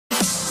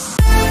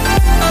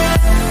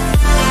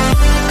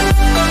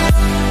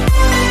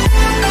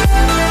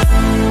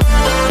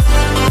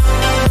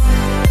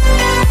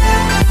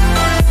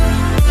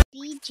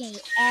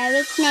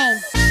Eric's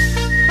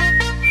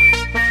name.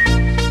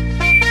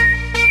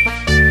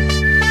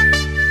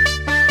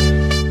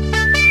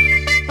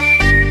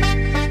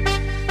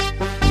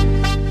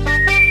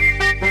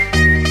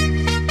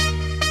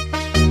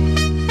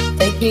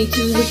 Take me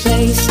to the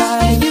place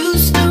I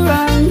used to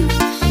run.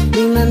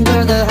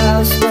 Remember the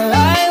house where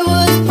I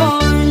was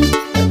born.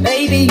 But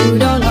baby, you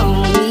don't know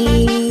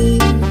me.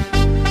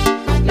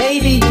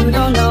 Baby, you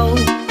don't know.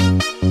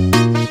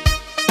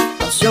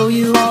 I'll show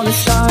you all the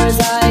stars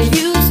I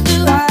used to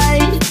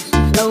hide.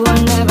 No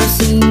one ever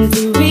seemed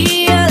to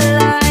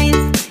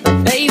realize.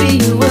 But baby,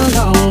 you will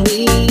know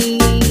me.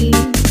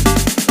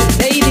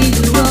 Baby,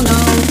 you will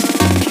know.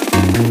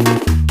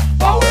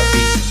 Power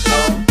beats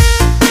slow.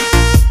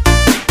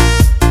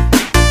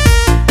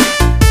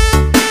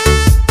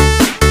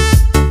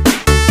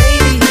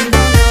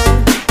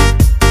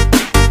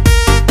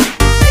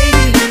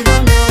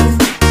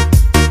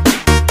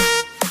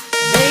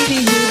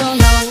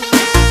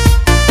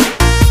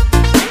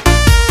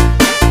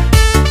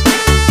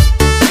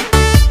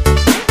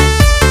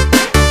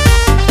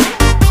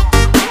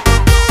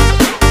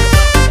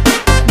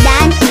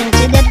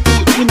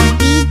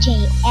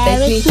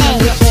 Eric's name.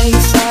 The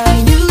place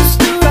I used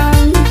to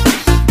run.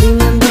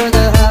 Remember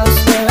the house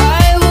where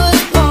I was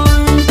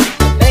born.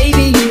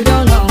 Baby, you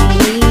don't know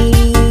me.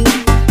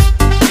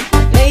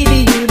 Baby,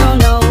 you don't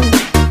know.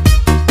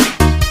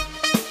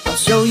 I'll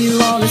show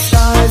you all the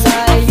stars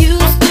I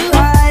used to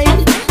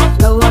hide.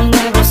 No one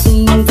ever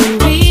seemed to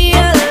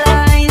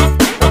realize.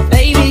 But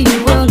baby, you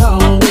will know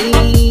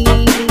me.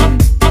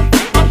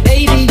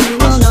 Baby, you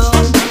will know.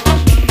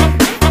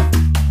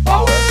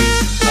 Power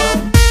beats slow.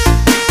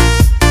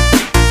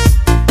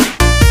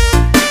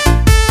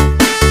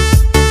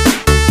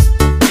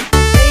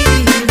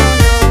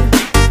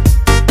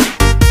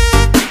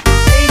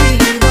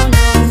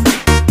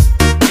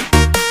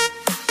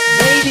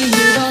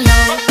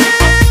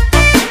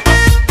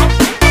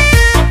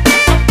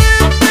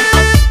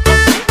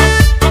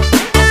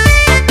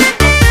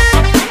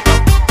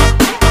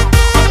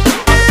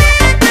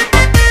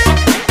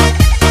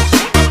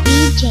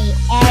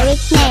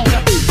 Eric's name.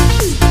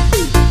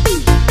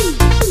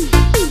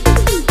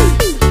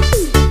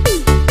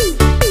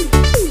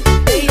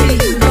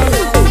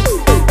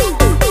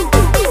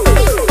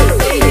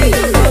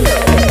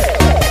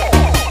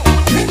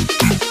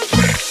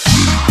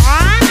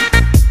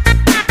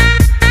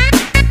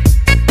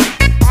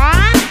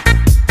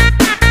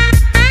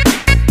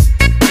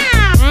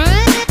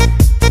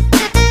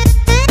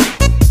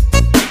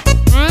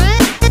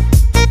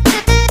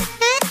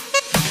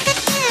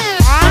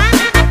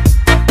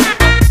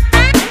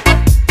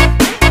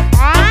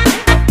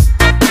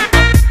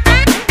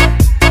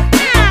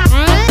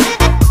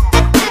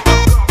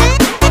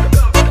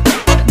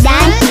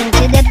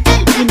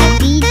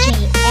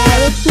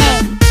 Eric's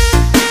name.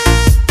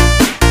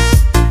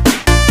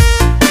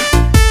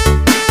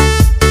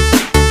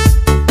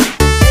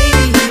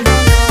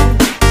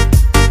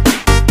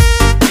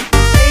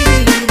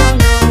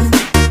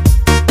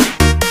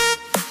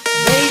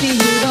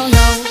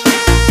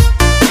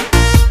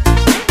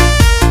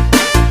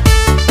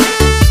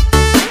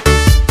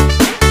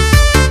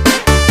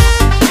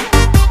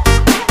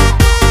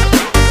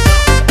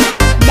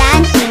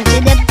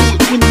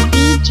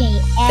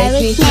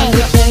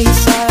 The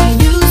place I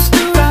used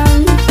to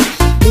run.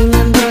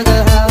 Remember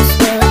the house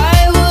where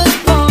I was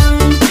born.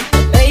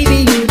 Baby,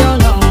 you don't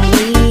know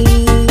me.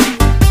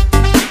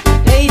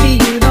 Baby,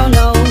 you don't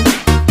know.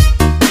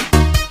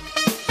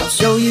 I'll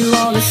show you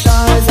all the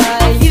stars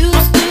I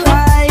used to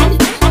hide.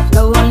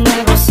 No one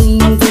ever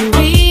seemed to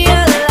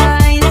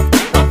realize.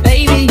 But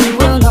baby, you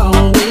will know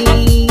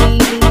me.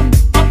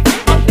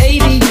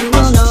 Baby, you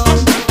will know.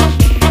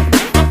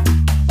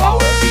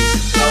 Power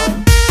beats slow.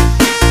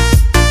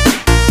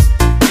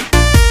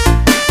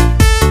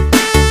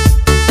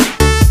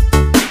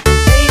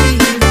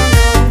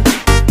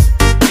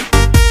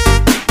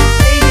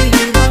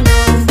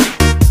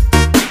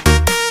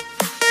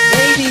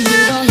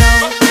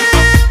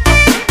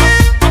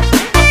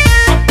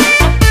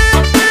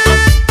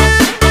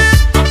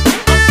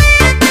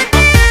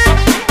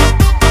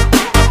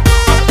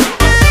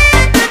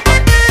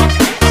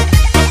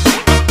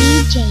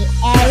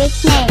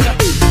 Eric's name.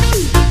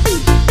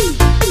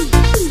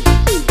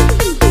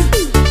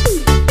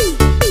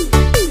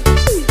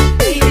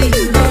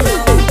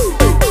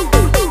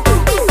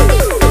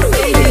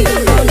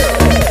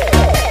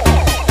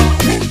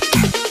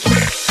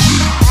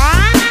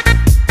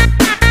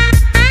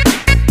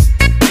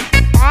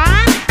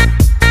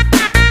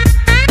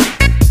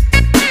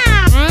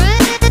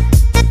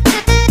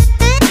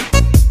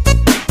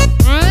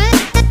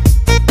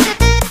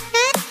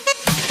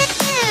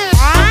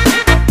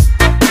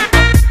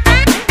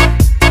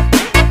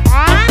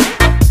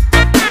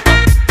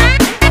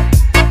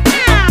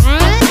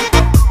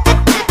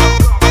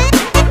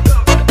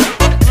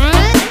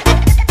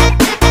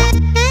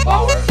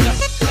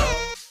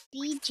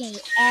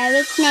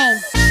 Eric's name.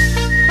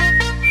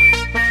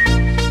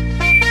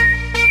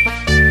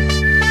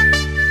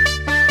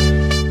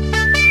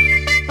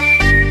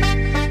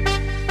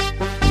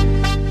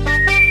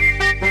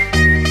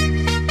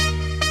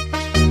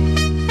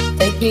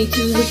 me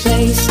to the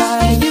place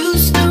I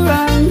used to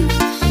run.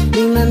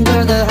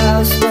 Remember the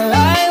house where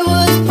I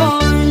was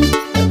born.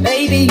 But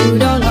baby, you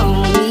don't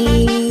know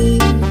me.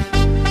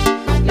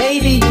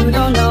 Baby, you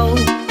don't know.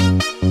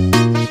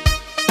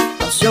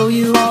 I'll show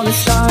you all the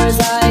stars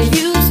I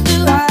used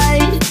to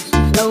hide.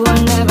 No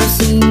one ever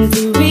seemed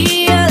to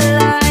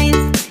realize.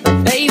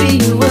 But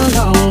baby, you will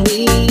know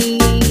me.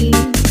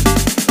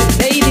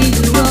 Baby,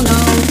 you will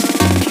know.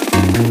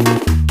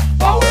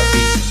 Power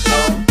beat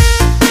show.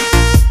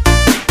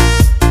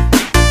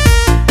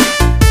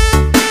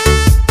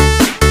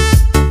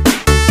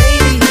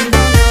 Baby, you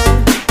don't know.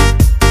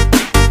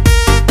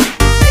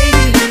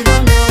 Baby, you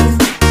don't know.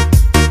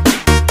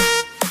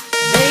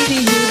 Baby,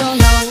 you don't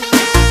know.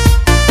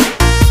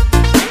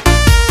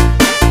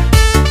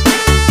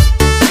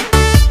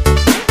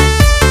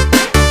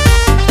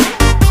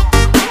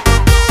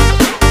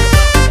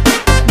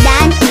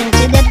 Dancing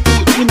to the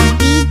beat with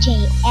DJ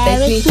Take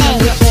me Eric to the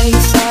Name.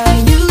 place I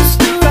used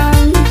to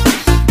run.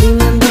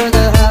 Remember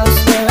the house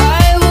where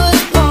I was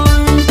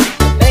born.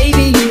 But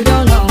baby, you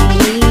don't know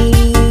me.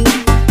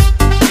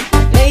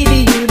 Baby,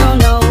 you don't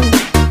know.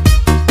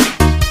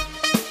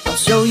 I'll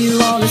show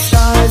you all the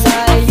stars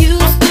I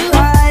used to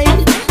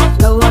hide.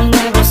 No one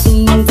ever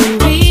seemed to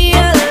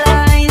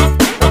realize.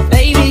 But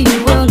baby, you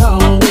will know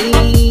me.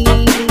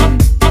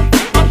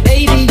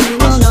 Baby, you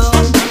will know.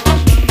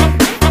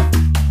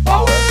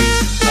 Power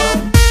beat show.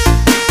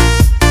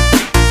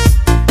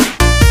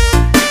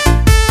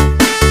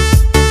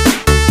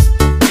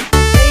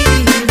 Baby,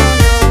 you don't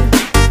know.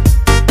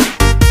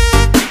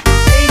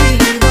 Baby,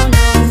 you don't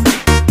know.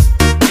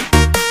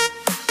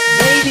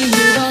 Baby,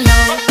 you don't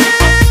know.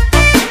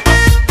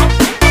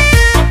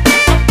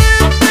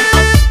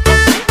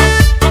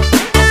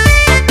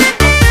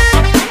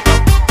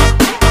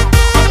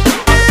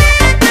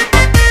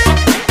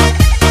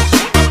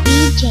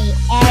 DJ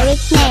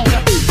Eric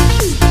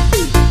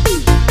Name.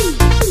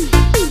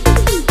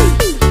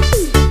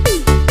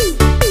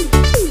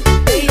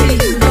 Baby,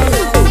 you don't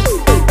know.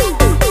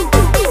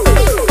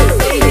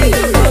 Baby,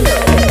 you don't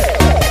know.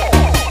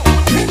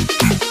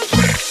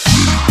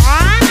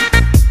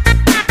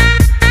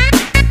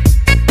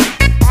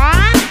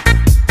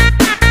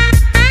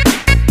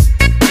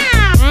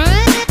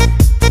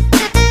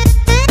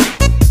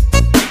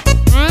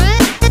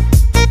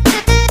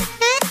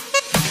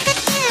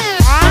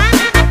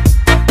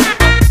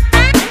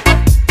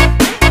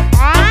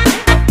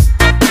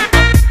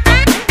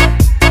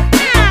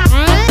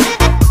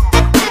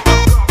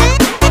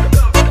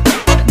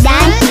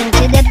 Dancing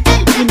to the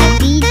beat with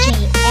DJ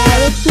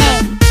Eric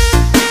Name.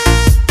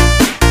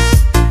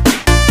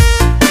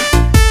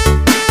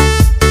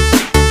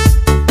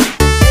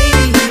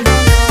 Baby, you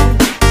don't know.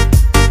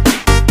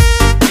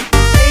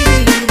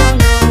 Baby, you don't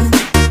know.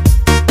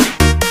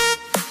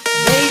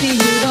 Baby,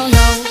 you don't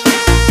know.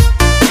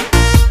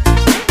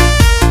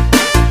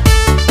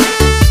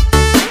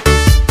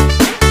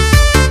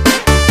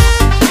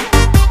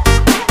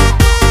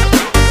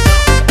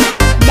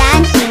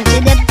 Dancing to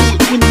the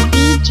beat with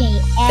DJ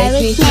Take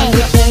me Eric to the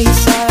Name.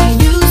 place I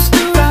used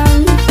to run.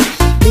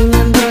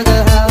 Remember the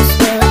house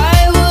where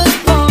I was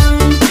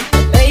born.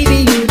 But baby,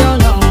 you don't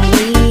know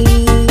me.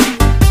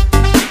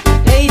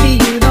 Baby,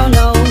 you don't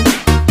know.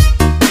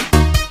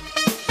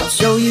 I'll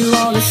show you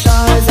all the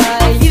stars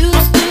I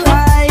used to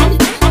hide.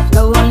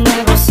 No one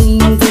ever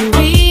seemed to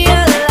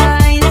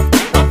realize.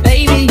 But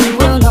baby, you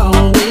will know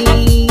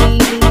me.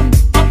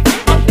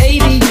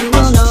 Baby, you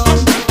will know.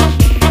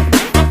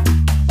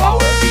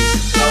 Power beat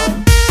show.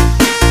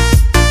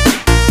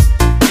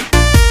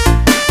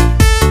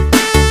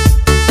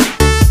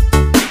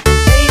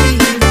 Baby,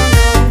 you don't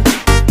know.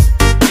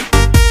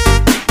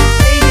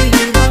 Baby,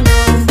 you don't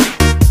know.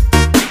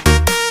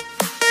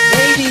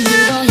 Baby, you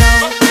don't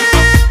know.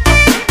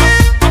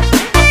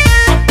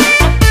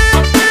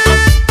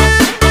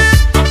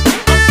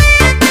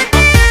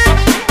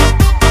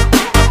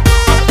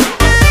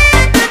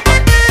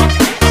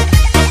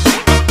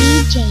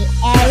 DJ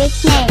Eric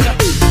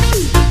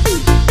Name.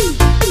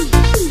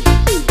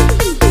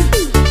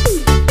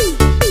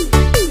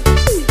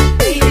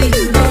 Baby,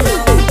 you don't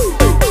know.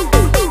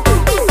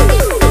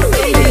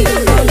 Baby, you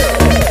don't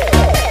know.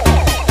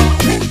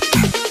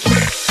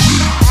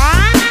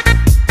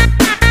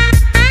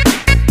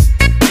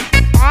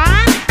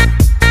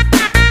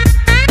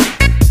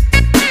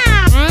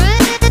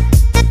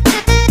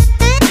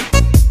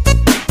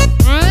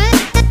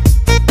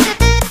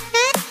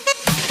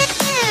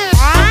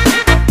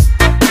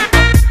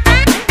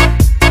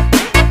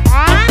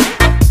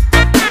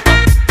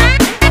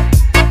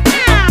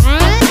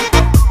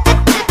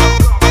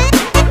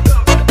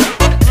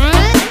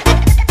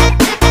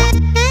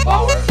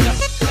 Power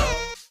beat show.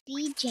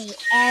 DJ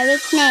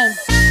Eric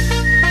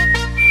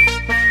Name.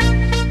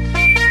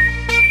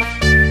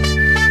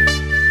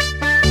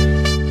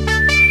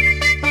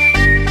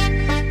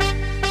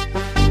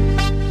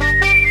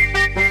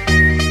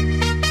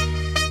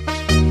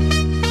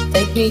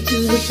 Take me to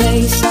the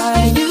place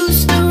I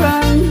used to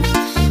run.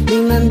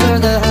 Remember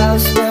the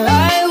house where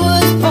I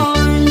was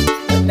born.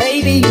 But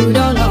baby, you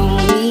don't know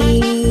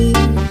me.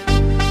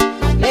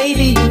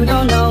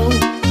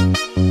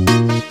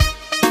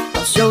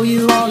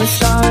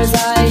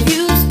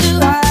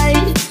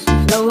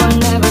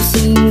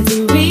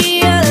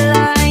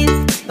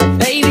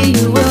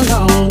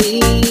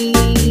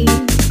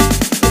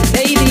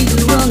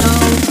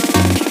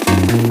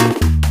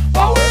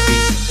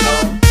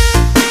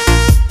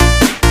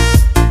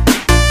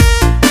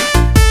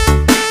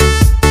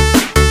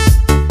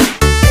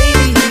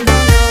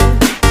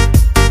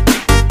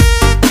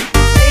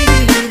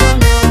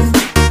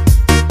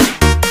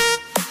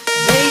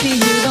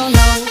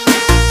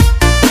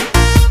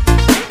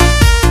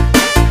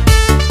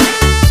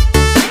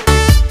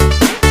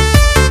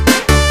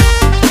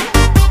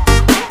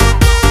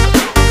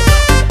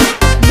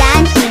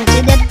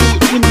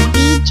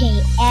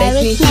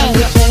 to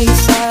the